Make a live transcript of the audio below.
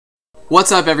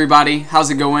What's up, everybody? How's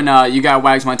it going? You got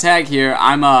Wags My Tag here.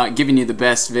 I'm giving you the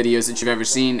best videos that you've ever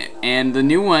seen, and the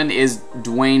new one is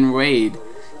Dwayne Wade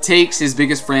takes his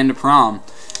biggest friend to prom.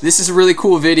 This is a really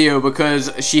cool video because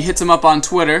she hits him up on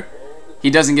Twitter. He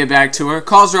doesn't get back to her.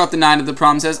 Calls her up the night of the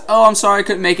prom, says, "Oh, I'm sorry I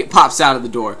couldn't make it," pops out of the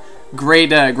door. Great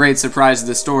surprise of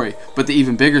the story. But the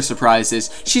even bigger surprise is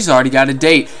she's already got a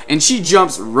date, and she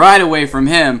jumps right away from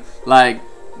him like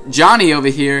Johnny over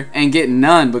here ain't getting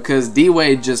none because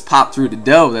D-Wade just popped through the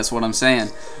dough. That's what I'm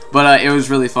saying. But it was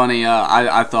really funny.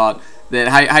 I thought that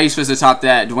how you supposed to top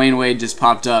that? Dwayne Wade just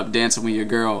popped up dancing with your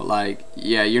girl. Like,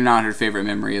 yeah, you're not her favorite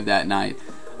memory of that night.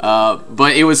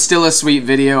 But it was still a sweet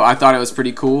video. I thought it was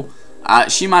pretty cool.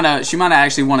 She might have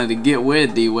actually wanted to get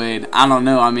with D-Wade. I don't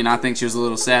know. I mean, I think she was a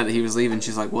little sad that he was leaving.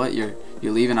 She's like, "What? You're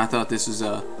leaving? I thought this was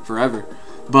forever."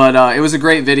 But it was a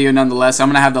great video nonetheless. I'm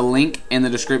going to have the link in the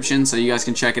description so you guys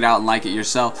can check it out and like it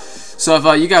yourself. So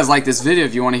if you guys like this video,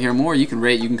 if you want to hear more, you can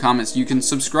rate, you can comment, you can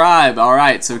subscribe.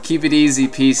 Alright, so keep it easy.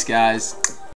 Peace, guys.